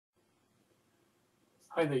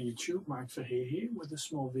Hi there YouTube, Mark Verheer here with a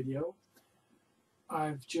small video.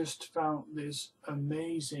 I've just found this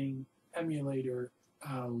amazing emulator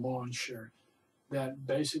launcher that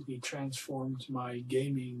basically transformed my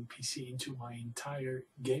gaming PC into my entire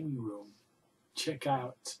gaming room. Check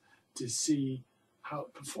out to see how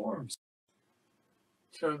it performs.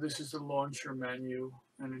 So this is the launcher menu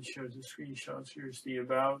and it shows the screenshots. Here's the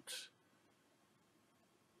about.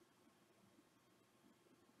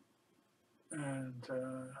 And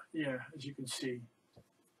yeah, as you can see,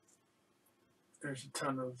 there's a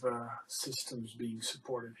ton of systems being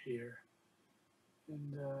supported here.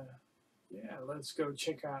 And yeah, let's go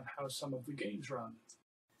check out how some of the games run.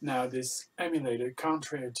 Now this emulator,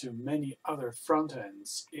 contrary to many other front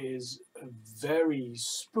ends, is very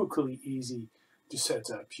spookily easy to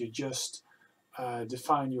set up. You just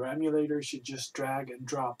define your emulators, you just drag and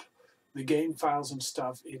drop the game files and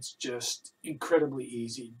stuff. It's just incredibly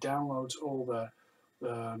easy. Downloads all the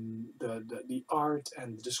art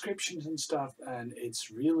and the descriptions and stuff, and it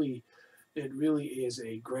really is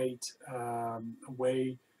a great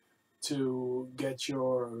way to get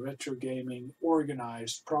your retro gaming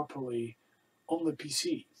organized properly on the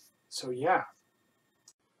PC. So yeah.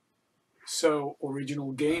 So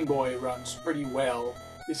original Game Boy runs pretty well.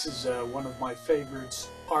 This is one of my favorites,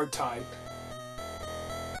 R-Type,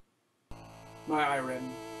 my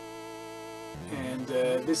Iron. And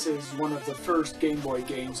this is one of the first Game Boy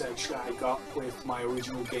games actually I got with my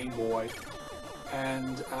original Game Boy.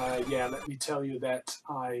 And yeah, let me tell you that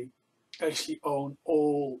I actually own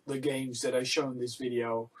all the games that I show in this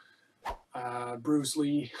video. Bruce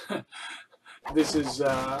Lee. This is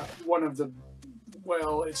one of the,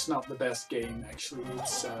 well, it's not the best game actually.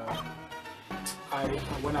 It's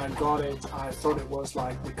when I got it, I thought it was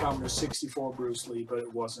like the Commodore 64 Bruce Lee, but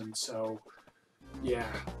it wasn't. So yeah,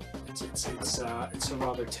 it's a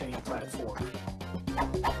rather tame platform.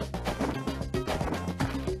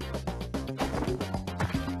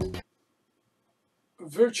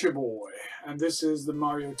 Virtua Boy, and this is the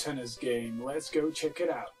Mario Tennis game. Let's go check it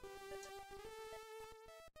out.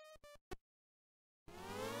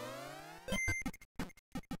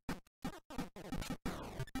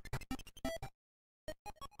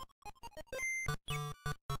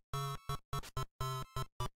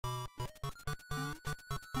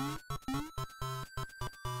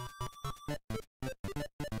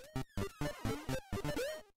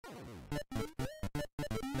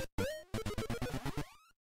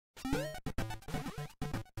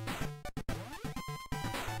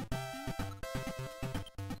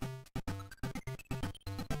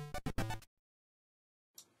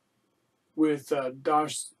 With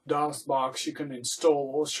Launchbox, you can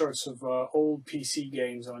install all sorts of old PC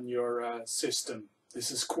games on your system. This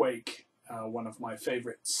is Quake, one of my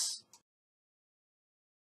favorites.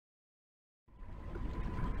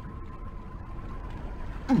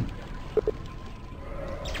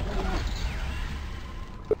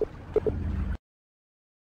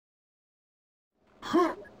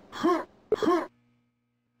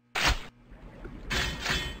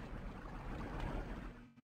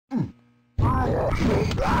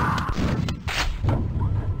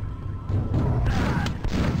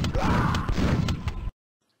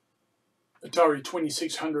 Atari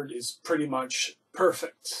 2600 is pretty much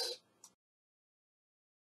perfect.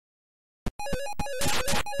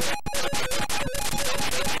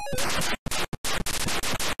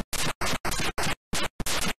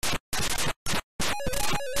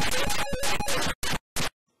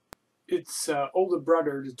 Its older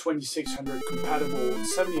brother, the 2600 compatible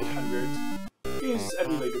 7800, is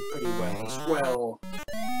emulated pretty well as well.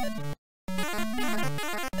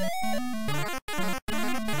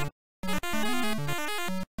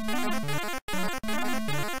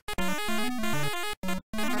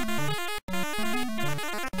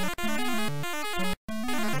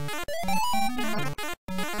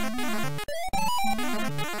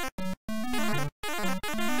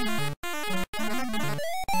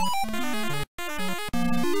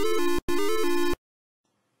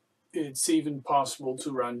 It's even possible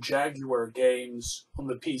to run Jaguar games on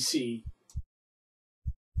the PC.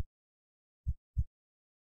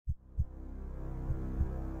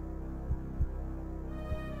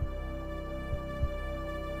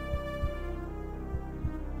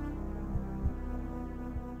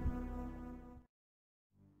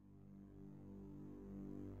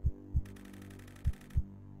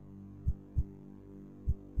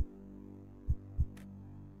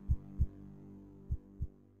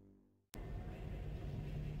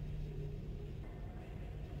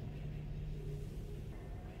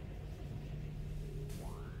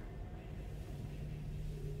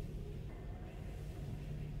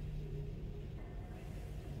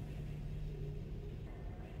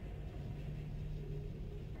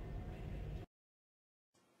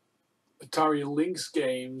 Atari Lynx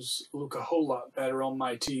games look a whole lot better on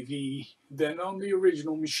my TV than on the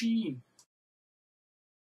original machine.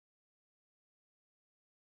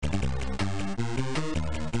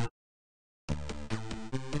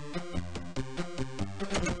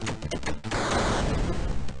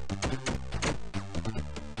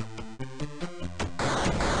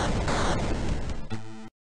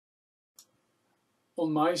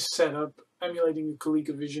 On my setup, emulating a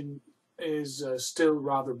ColecoVision is still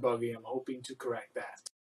rather buggy. I'm hoping to correct that.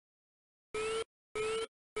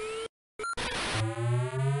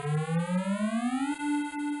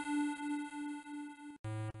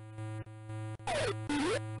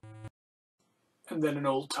 And then an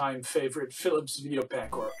old-time favorite, Philips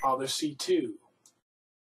Videopack or Odyssey 2.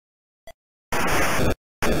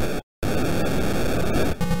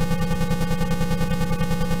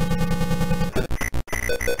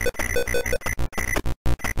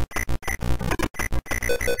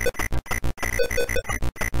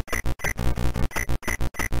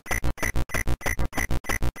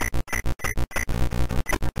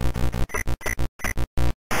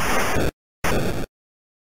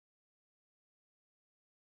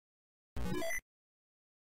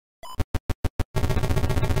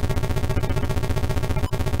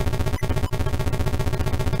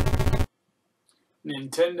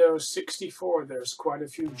 Nintendo 64, there's quite a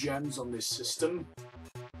few gems on this system.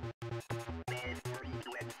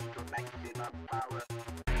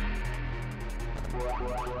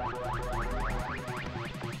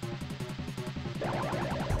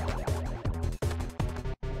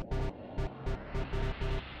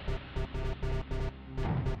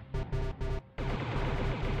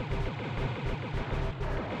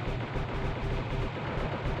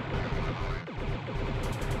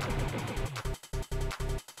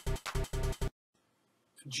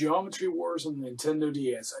 Geometry Wars on the Nintendo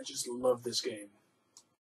DS. I just love this game.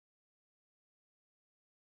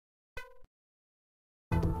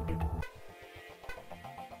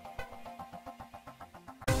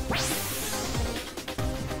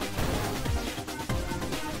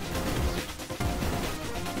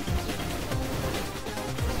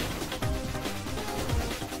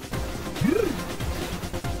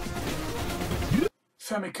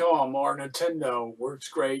 Famicom or Nintendo works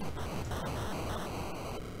great.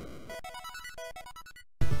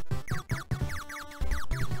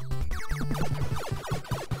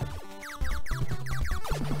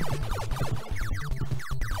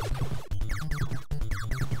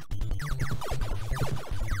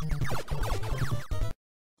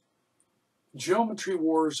 Geometry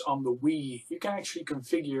Wars on the Wii, you can actually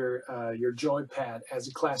configure your joypad as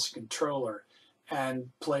a classic controller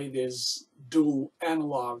and play this dual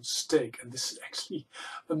analog stick. And this is actually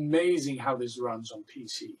amazing how this runs on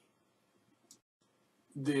PC.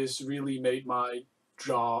 This really made my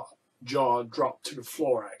jaw drop to the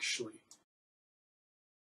floor, actually.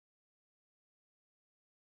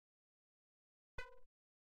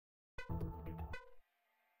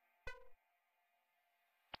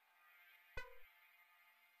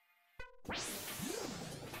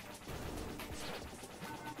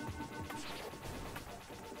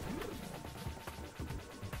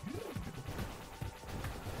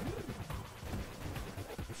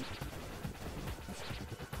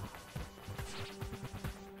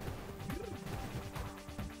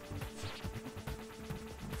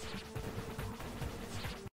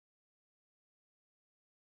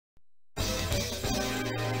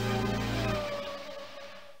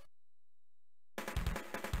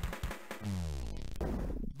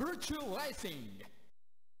 Virtualizing.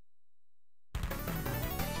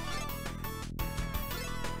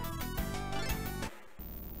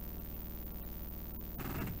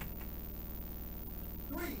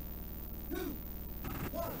 Three, two,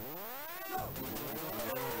 one, go!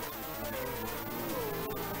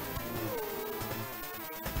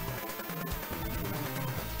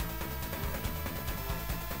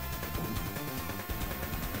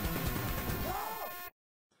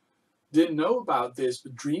 Didn't know about this,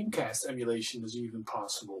 but Dreamcast emulation is even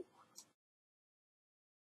possible.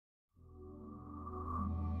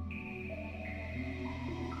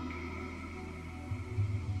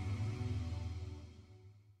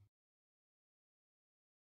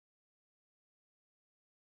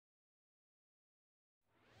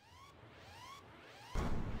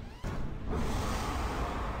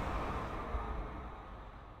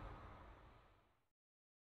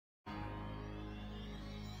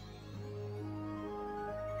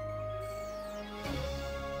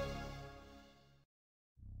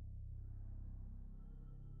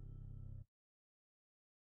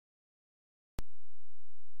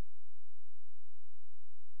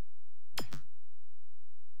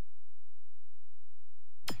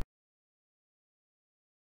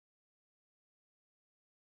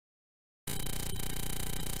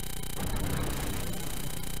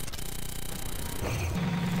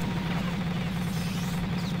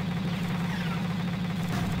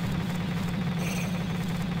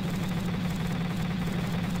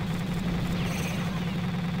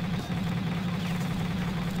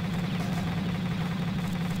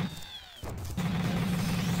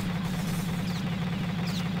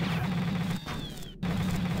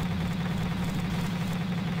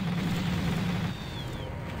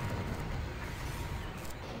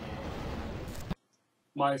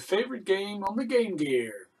 My favorite game on the Game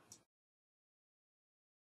Gear.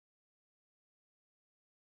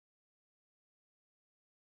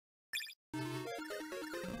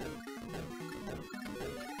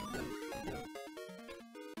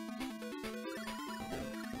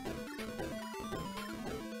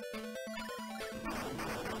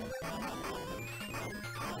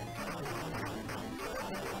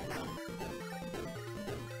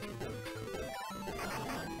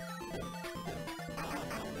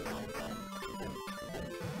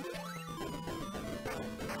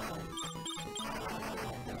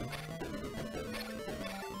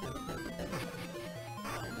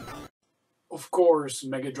 Of course,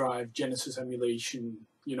 Mega Drive Genesis emulation,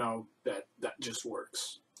 you know, that just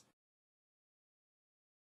works.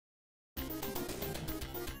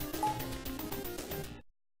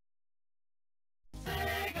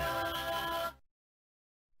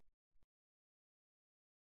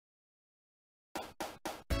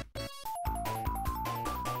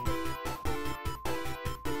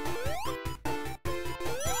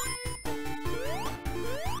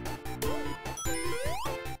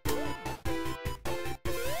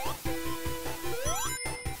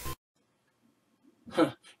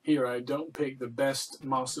 Here I don't pick the best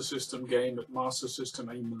Master System game, but Master System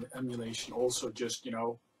emulation also just, you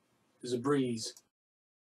know, is a breeze.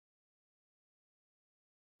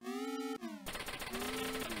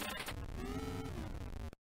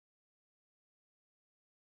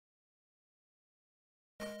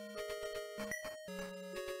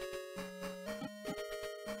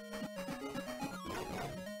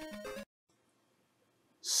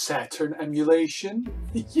 Saturn emulation?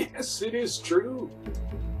 Yes, it is true.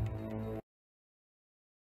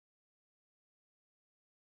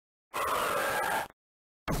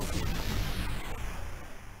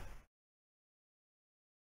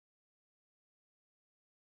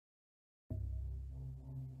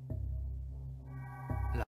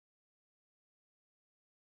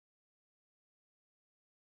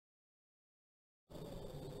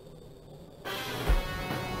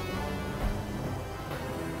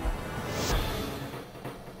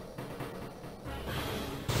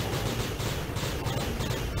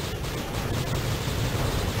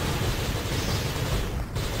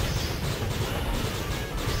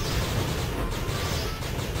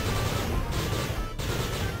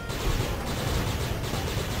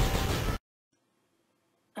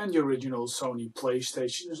 And the original Sony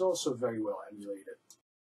PlayStation is also very well emulated.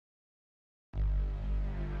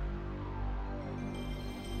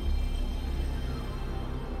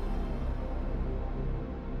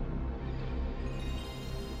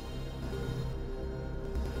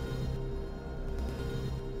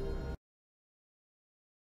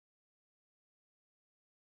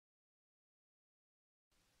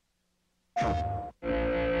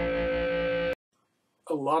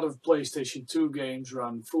 A lot of PlayStation 2 games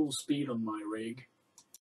run full speed on my rig.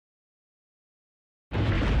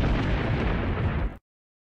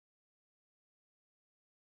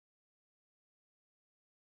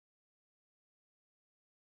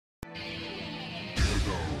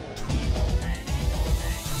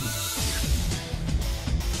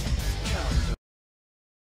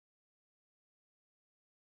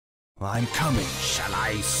 I'm coming. Shall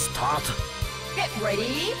I start? Get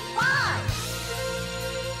ready, fly!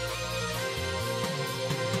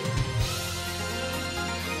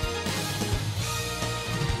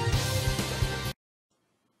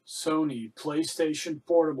 Sony PlayStation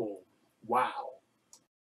Portable. Wow.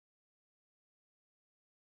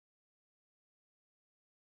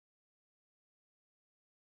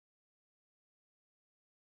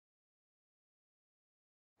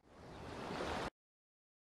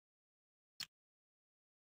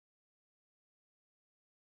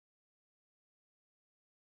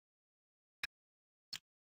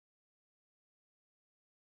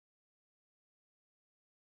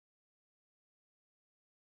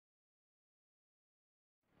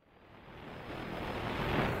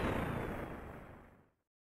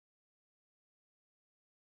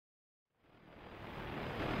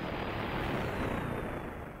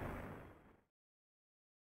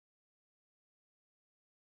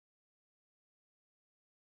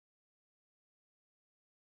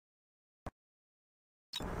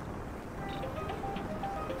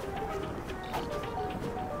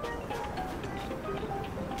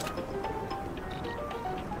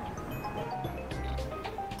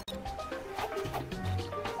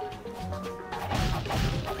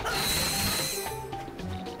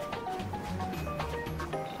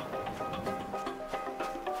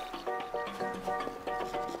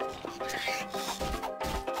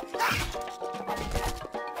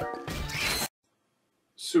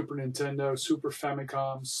 Super Nintendo, Super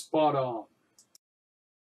Famicom, spot on.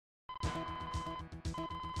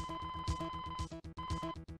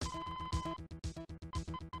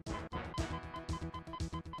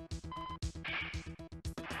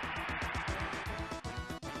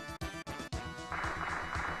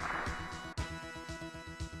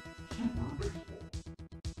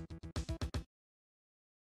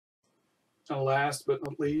 And last but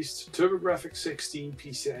not least, TurboGrafx 16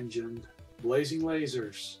 PC Engine, blazing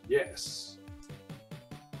lasers, yes.